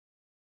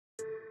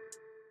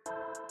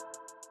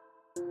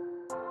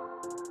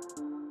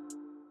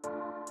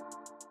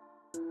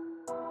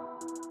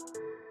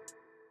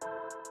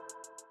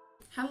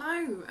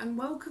Hello and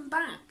welcome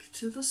back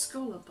to the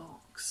Scholar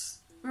Box.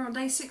 We're on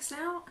day 6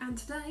 now and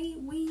today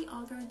we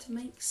are going to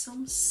make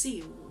some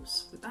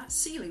seals with that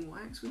sealing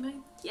wax we made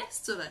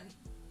yesterday.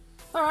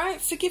 Alright,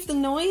 forgive the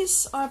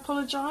noise, I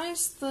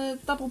apologise. The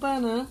double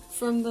burner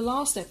from the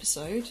last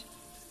episode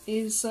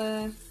is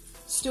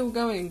still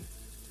going.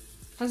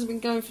 Hasn't been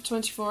going for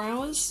 24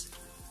 hours,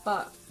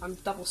 but I'm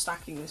double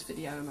stacking this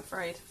video, I'm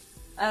afraid.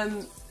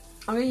 I'm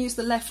going to use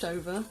the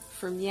leftover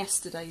from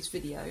yesterday's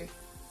video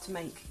to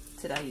make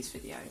today's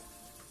video.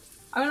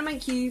 I'm going to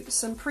make you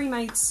some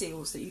pre-made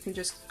seals that you can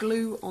just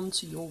glue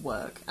onto your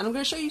work, and I'm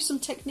going to show you some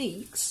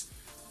techniques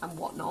and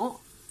whatnot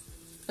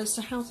as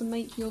to how to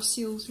make your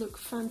seals look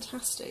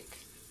fantastic.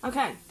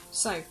 Okay,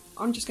 so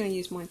I'm just going to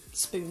use my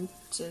spoon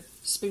to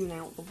spoon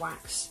out the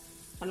wax,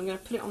 and I'm going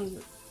to put it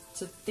on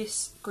to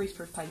this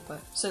greaseproof paper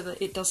so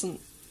that it doesn't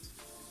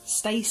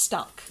stay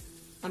stuck,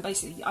 and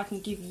basically I can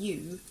give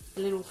you a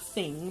little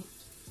thing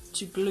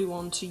to glue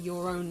onto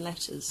your own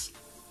letters.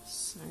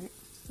 So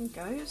here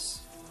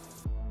goes.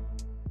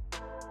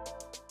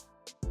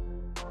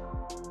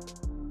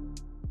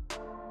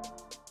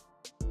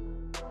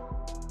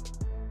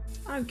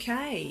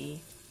 Okay,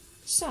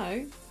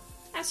 so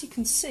as you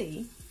can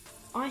see,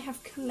 I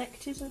have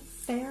collected a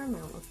fair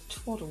amount of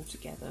twaddle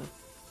together.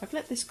 I've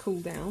let this cool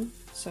down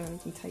so I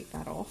can take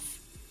that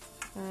off,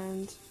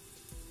 and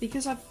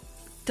because I've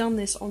done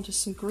this onto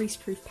some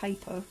greaseproof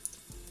paper,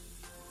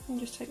 I can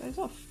just take those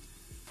off.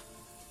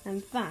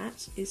 And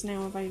that is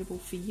now available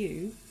for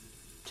you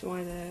to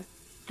either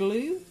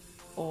glue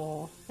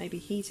or maybe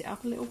heat it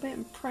up a little bit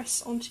and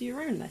press onto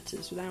your own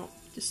letters without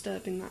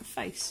disturbing that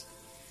face.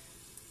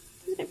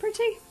 Isn't it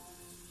pretty? I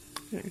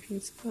don't know if you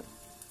can see that.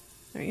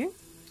 There we go.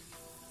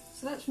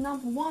 So that's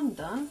number 1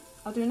 done.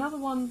 I'll do another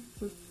one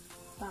with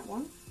that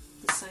one,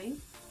 the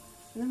same,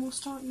 and then we'll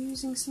start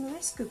using some of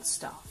this good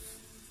stuff.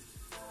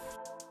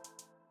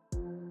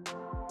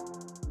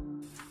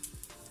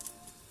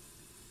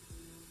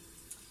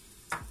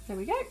 There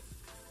we go.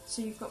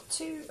 So you've got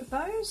 2 of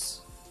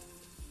those.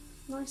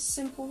 Nice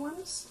simple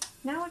ones.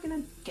 Now we're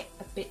going to get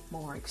a bit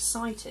more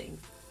exciting.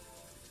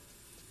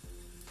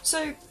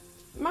 So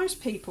most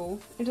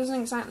people, it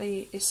doesn't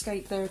exactly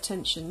escape their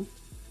attention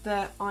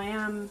that I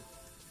am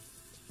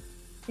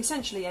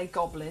essentially a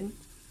goblin.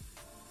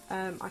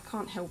 I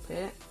can't help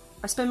it.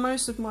 I spend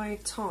most of my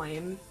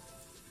time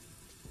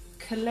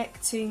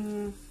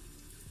collecting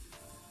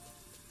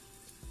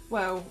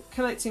what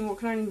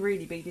can only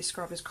really be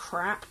described as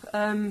crap.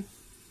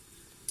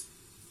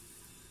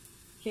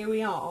 Here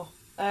we are.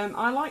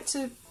 I like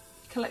to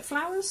collect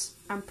flowers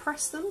and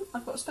press them.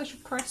 I've got a special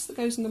press that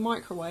goes in the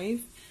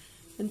microwave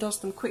and does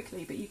them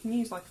quickly, but you can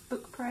use like a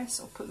book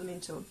press or put them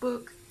into a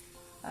book.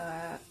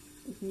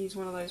 You can use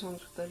one of those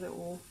ones with the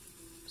little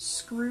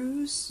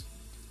screws.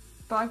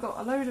 But I've got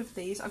a load of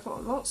these. I've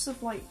got lots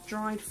of like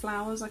dried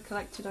flowers I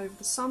collected over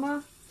the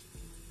summer.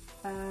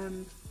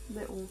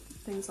 Little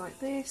things like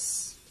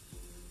this.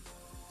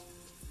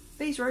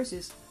 These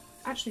roses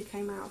actually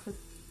came out of a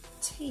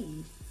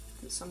tea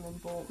that someone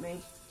bought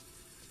me.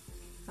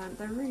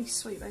 They're really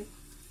sweet. They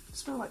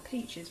smell like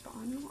peaches, but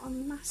I'm not a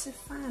massive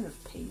fan of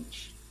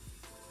peach.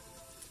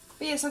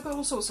 But yes, I've got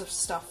all sorts of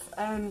stuff that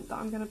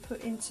I'm going to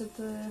put into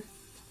the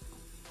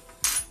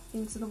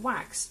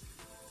wax.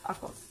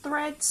 I've got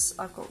threads,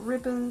 I've got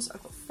ribbons,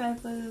 I've got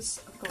feathers,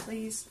 I've got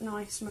these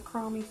nice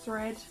macrame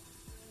thread.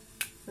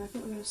 And I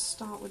think we're going to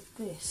start with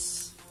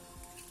this.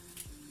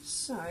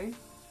 So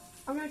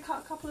I'm going to cut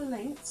a couple of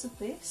lengths of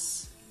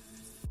this.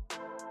 So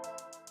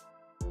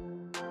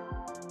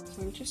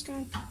I'm just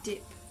going to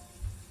dip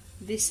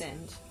this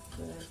end.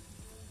 Cut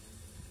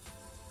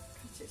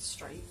it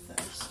straight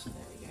first. There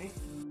we go.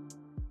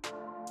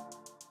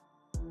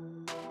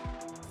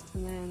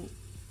 And then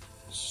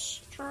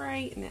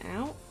straighten it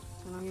out,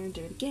 and I'm going to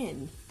do it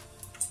again.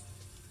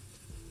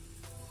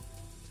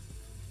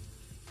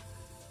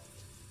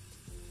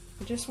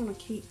 I just want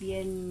to keep the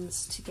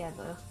ends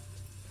together.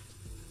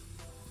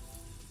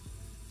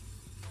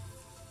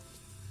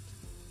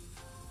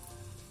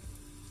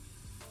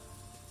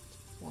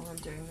 While I'm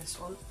doing this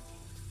one.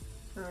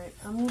 Right,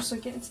 I'm also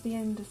getting to the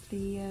end of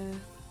the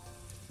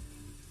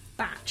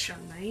batch I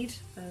made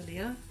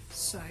earlier,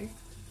 so I'm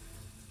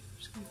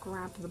just going to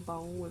grab the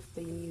bowl with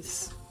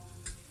these,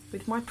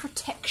 with my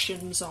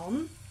protections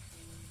on,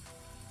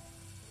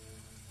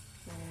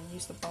 and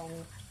use the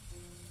bowl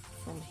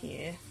from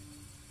here.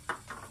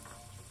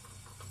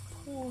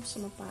 Pour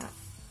some of that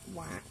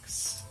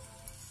wax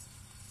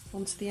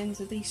onto the ends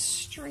of these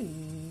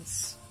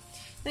strings.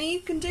 Now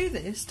you can do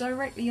this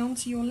directly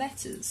onto your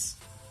letters.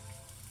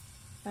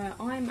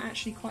 I'm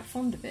actually quite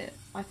fond of it.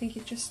 I think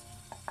it just,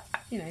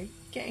 you know,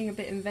 getting a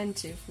bit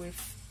inventive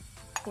with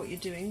what you're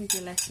doing with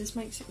your letters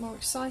makes it more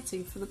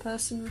exciting for the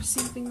person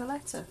receiving the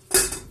letter.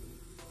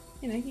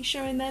 You know, you're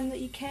showing them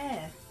that you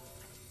care.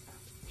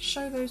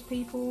 Show those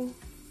people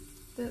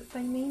that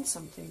they mean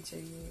something to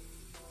you.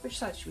 Which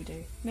side should we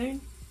do? Moon?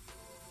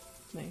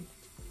 Moon.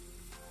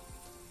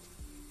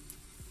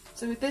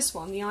 So with this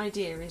one, the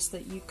idea is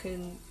that you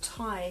can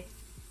tie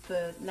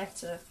the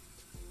letter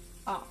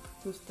up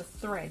with the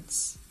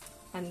threads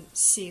and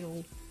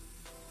seal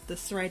the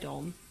thread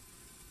on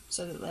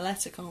so that the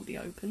letter can't be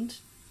opened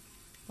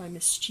by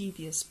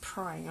mischievous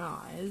prying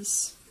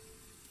eyes.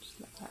 Just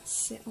let that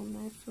sit on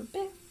there for a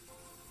bit.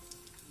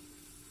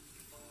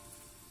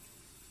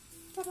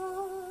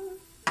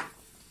 Ta-da!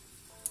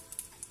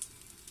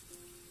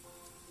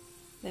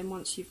 Then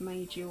once you've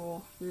made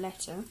your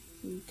letter,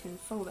 you can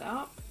fold it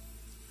up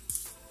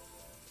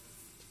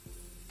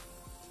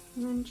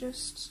and then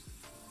just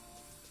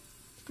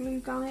glue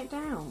gun it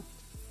down.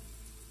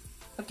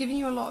 I've given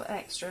you a lot of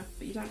extra,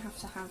 but you don't have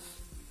to have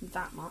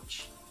that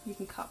much. You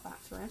can cut that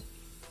thread.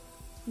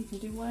 You can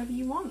do whatever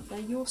you want. They're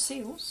your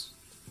seals.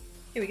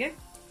 Here we go.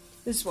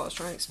 This is what I was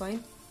trying to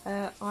explain.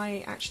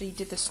 I actually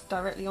did this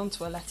directly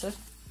onto a letter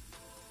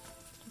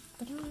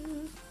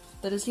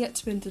that has yet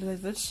to be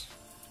delivered.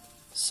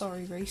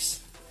 Sorry,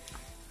 Reese.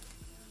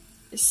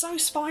 It's so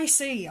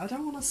spicy. I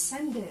don't want to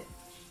send it.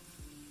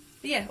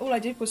 But yeah, all I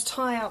did was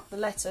tie up the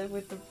letter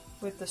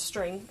with the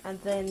string and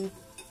then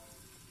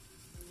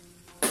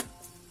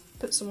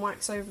put some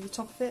wax over the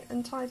top of it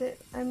and tied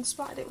it and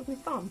splattered it with my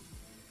thumb.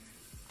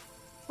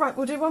 Right,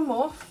 we'll do one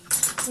more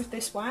with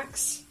this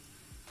wax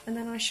and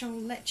then I shall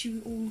let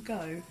you all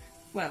go.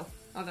 Well,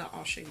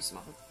 I'll show you some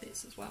other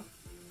bits as well.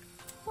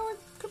 Well, I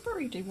could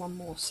probably do one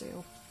more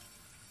seal.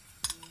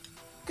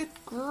 Good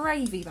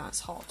gravy, that's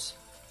hot.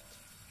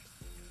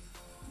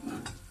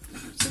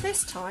 So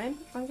this time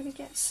I'm going to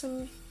get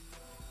some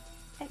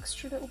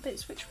extra little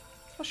bits.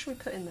 What should we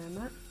put in there,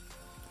 Matt?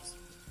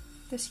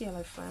 This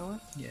yellow flower?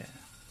 Yeah.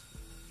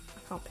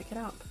 I can't pick it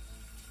up.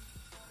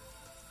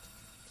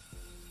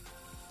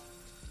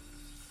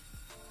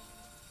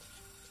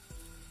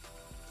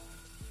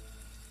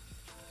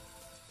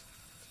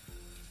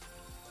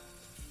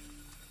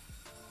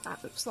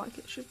 That looks like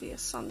it should be a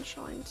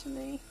sunshine to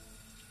me.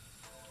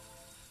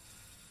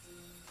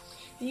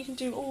 And you can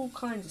do all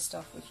kinds of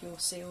stuff with your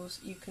seals.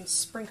 You can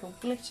sprinkle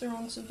glitter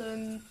onto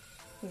them,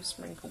 you can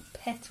sprinkle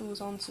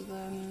petals onto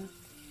them,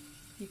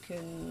 you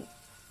can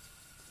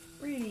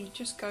really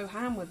just go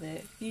ham with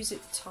it. Use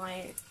it to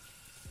tie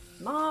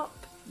them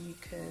up, you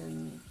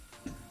can...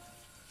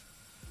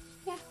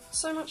 yeah,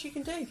 so much you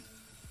can do.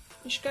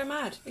 You should go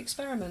mad,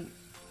 experiment,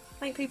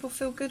 make people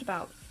feel good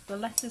about the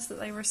letters that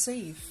they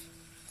receive.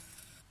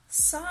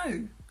 So,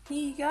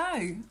 here you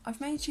go. I've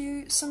made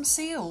you some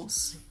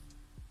seals.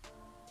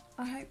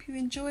 I hope you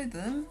enjoyed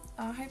them.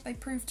 I hope they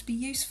proved to be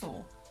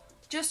useful.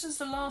 Just as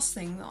the last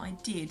thing that I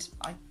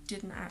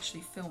didn't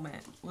actually film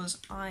it, was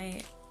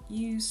I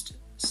used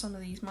some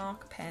of these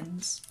marker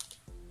pens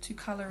to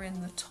colour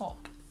in the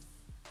top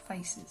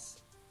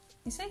faces.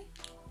 You see?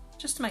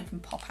 Just to make them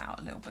pop out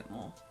a little bit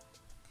more.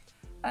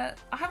 I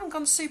haven't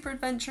gone super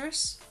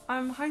adventurous.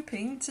 I'm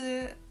hoping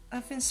to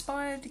have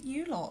inspired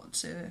you lot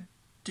to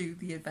do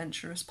the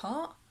adventurous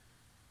part.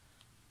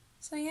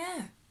 So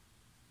yeah,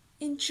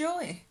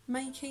 enjoy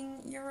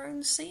making your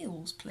own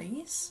seals,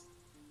 please.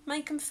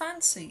 Make them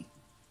fancy.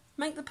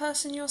 Make the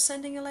person you're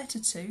sending a letter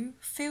to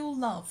feel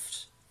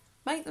loved.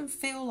 Make them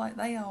feel like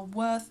they are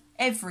worth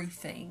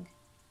everything